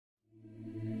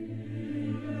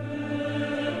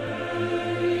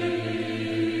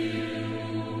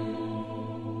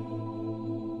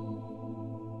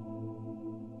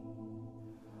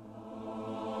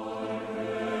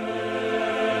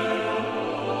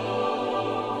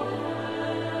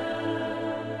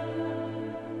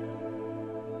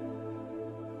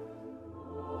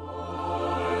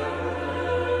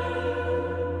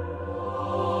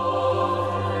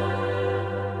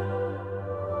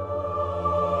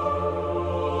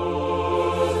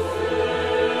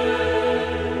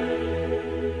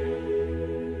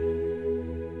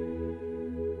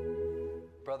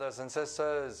brothers and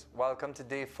sisters. Welcome to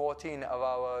day 14 of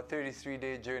our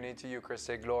 33-day journey to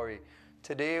Eucharistic glory.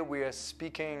 Today we are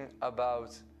speaking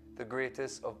about the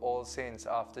greatest of all saints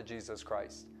after Jesus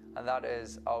Christ, and that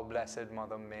is our Blessed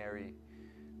Mother Mary.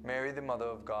 Mary, the Mother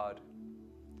of God.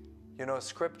 You know,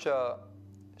 Scripture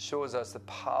shows us the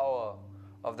power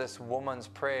of this woman's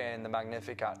prayer in the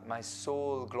Magnificat. My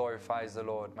soul glorifies the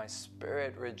Lord. My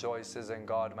spirit rejoices in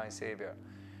God, my Savior.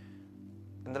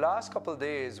 In the last couple of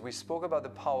days, we spoke about the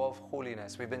power of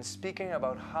holiness. We've been speaking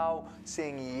about how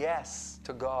saying yes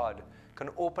to God can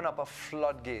open up a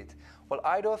floodgate. Well,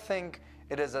 I don't think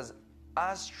it is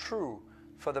as true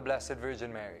for the Blessed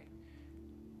Virgin Mary.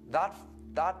 That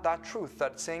truth,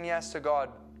 that saying yes to God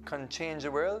can change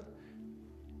the world,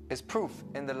 is proof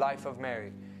in the life of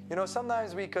Mary. You know,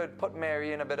 sometimes we could put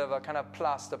Mary in a bit of a kind of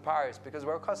plaster Paris because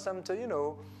we're accustomed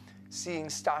to, seeing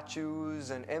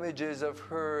statues and images of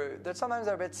her that sometimes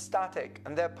are a bit static,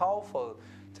 and they're powerful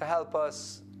to help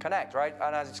us connect, right?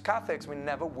 And as Catholics, we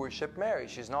never worship Mary.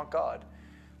 She's not God.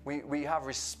 We have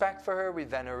respect for her, we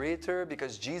venerate her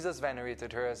because Jesus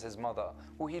venerated her as his mother,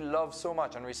 who he loved so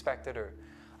much and respected her.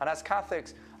 And as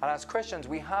Catholics and as Christians,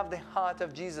 we have the heart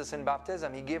of Jesus in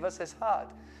baptism. He gave us his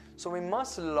heart. So we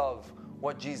must love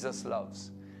what Jesus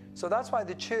loves. So that's why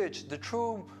the church, the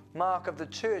true mark of the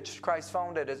church Christ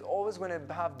founded, is always going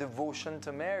to have devotion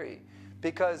to Mary,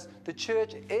 because the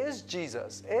church is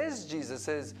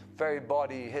Jesus's very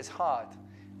body, his heart.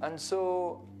 And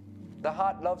so the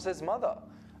heart loves his mother.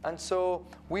 And so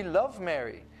we love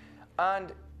Mary.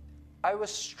 And I was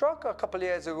struck a couple of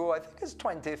years ago, I think it's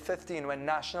 2015, when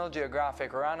National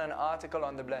Geographic ran an article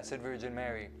on the Blessed Virgin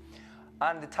Mary.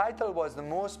 And the title was "The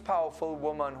Most Powerful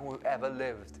Woman Who Ever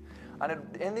Lived."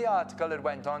 And in the article, it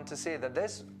went on to say that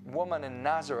this woman in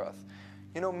Nazareth,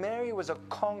 Mary was a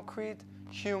concrete,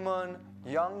 human,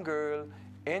 young girl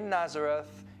in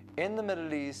Nazareth, in the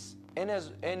Middle East, in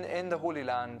the Holy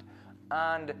Land,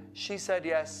 and she said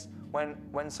yes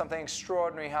when something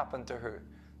extraordinary happened to her.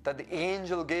 That the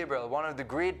angel Gabriel, one of the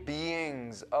great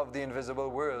beings of the invisible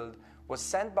world, was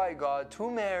sent by God to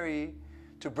Mary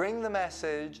to bring the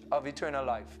message of eternal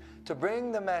life, to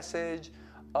bring the message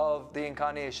of the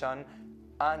incarnation,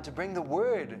 and to bring the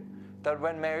word that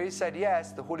when Mary said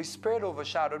yes, the Holy Spirit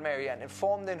overshadowed Mary, and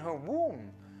informed in her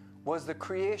womb was the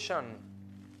creation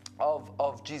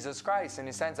of Jesus Christ, in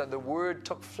the sense that the word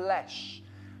took flesh.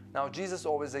 Now, Jesus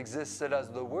always existed as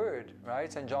the Word,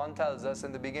 right? And John tells us,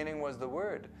 in the beginning was the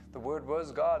Word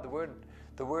was God,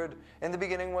 the Word, in the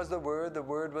beginning was the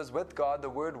Word was with God, the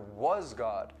Word was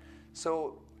God.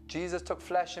 So Jesus took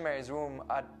flesh in Mary's womb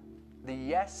at the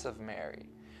yes of Mary.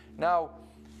 Now,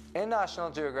 in the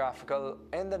National Geographic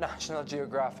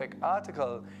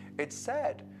article, it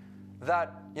said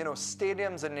that,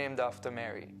 stadiums are named after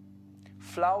Mary,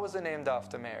 flowers are named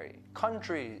after Mary,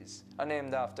 countries are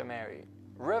named after Mary,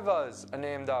 rivers are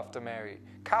named after Mary,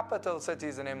 capital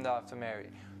cities are named after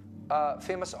Mary,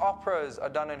 famous operas are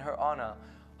done in her honor.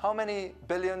 How many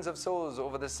billions of souls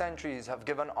over the centuries have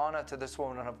given honor to this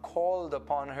woman and have called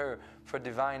upon her for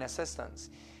divine assistance?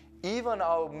 Even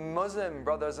our Muslim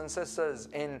brothers and sisters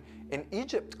in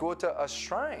Egypt go to a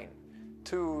shrine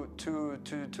to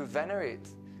venerate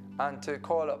and to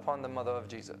call upon the mother of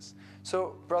Jesus.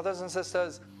 So, brothers and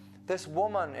sisters, this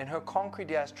woman in her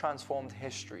concrete yes transformed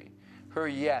history. Her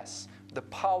yes, the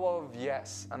power of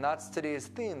yes. And that's today's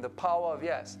theme, the power of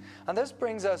yes. And this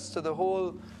brings us to the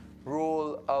whole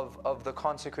role of the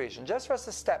consecration. Just for us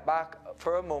to step back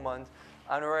for a moment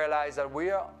and realize that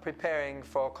we are preparing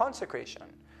for consecration,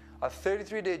 a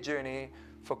 33-day journey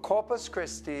for Corpus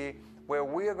Christi, where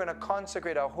we are going to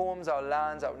consecrate our homes, our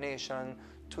lands, our nation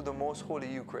to the most holy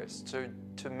Eucharist,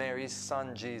 to Mary's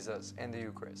son Jesus in the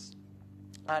Eucharist.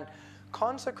 And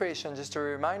consecration, just to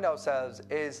remind ourselves,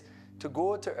 is to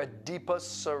go to a deeper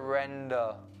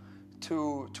surrender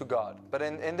to God. But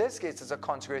in this case, it's a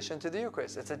consecration to the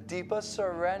Eucharist. It's a deeper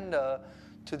surrender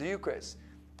to the Eucharist.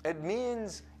 It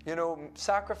means,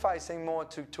 sacrificing more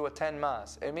to attend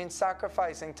Mass. It means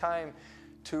sacrificing time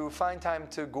to find time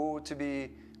to go to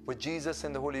be with Jesus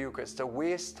in the Holy Eucharist, to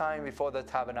waste time before the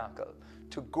tabernacle,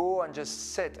 to go and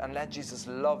just sit and let Jesus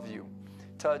love you,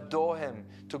 to adore him,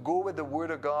 to go with the Word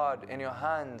of God in your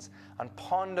hands and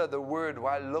ponder the Word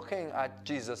while looking at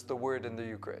Jesus, the Word in the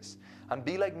Eucharist. And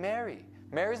be like Mary.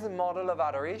 Mary is the model of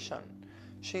adoration.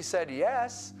 She said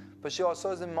yes, but she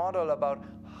also is the model about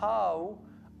how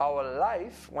our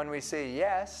life, when we say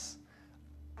yes,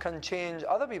 can change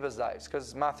other people's lives.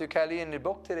 Because Matthew Kelly in the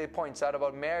book today points out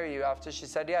about Mary, after she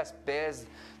said yes, bears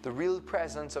the real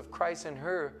presence of Christ in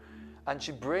her, and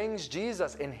she brings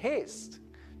Jesus in haste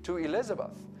to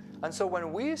Elizabeth. And so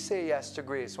when we say yes to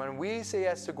grace, when we say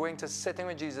yes to going to sitting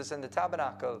with Jesus in the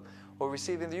tabernacle or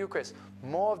receiving the Eucharist,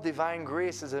 more of divine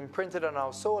grace is imprinted on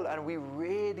our soul, and we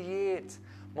radiate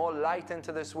more light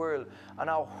into this world, and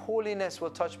our holiness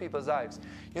will touch people's lives.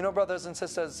 You know, brothers and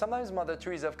sisters, sometimes Mother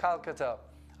Teresa of Calcutta,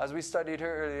 as we studied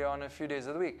her earlier on a few days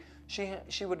of the week,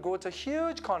 she would go to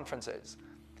huge conferences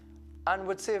and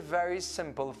would say very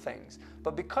simple things.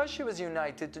 But because she was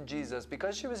united to Jesus,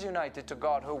 because she was united to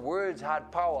God, her words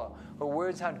had power, her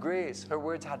words had grace, her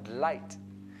words had light.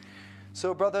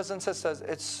 So brothers and sisters,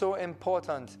 it's so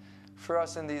important for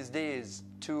us in these days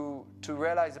to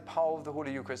realize the power of the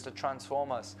Holy Eucharist to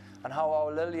transform us, and how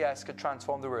our little yes could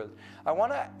transform the world. I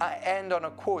want to end on a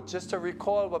quote just to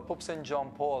recall what Pope St.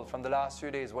 John Paul from the last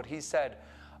few days, what he said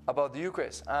about the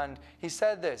Eucharist. And he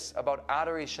said this about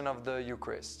adoration of the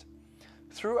Eucharist.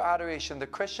 Through adoration, the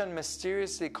Christian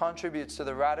mysteriously contributes to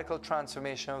the radical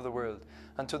transformation of the world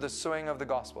and to the sowing of the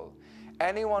gospel.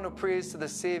 Anyone who prays to the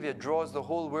Savior draws the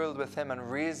whole world with him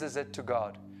and raises it to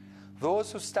God.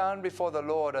 Those who stand before the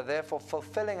Lord are therefore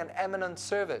fulfilling an eminent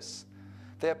service.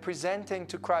 They are presenting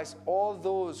to Christ all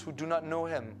those who do not know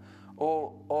him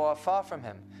or are far from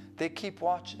him. They keep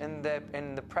watch in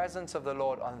the presence of the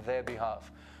Lord on their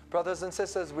behalf. Brothers and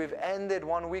sisters, we've ended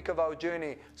 1 week of our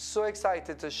journey. So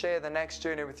excited to share the next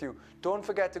journey with you. Don't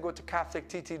forget to go to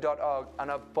catholictt.org,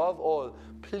 and above all,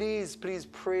 please, please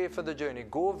pray for the journey.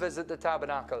 Go visit the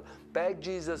tabernacle. Beg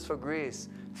Jesus for grace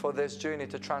for this journey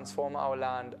to transform our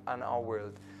land and our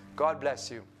world. God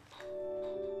bless you.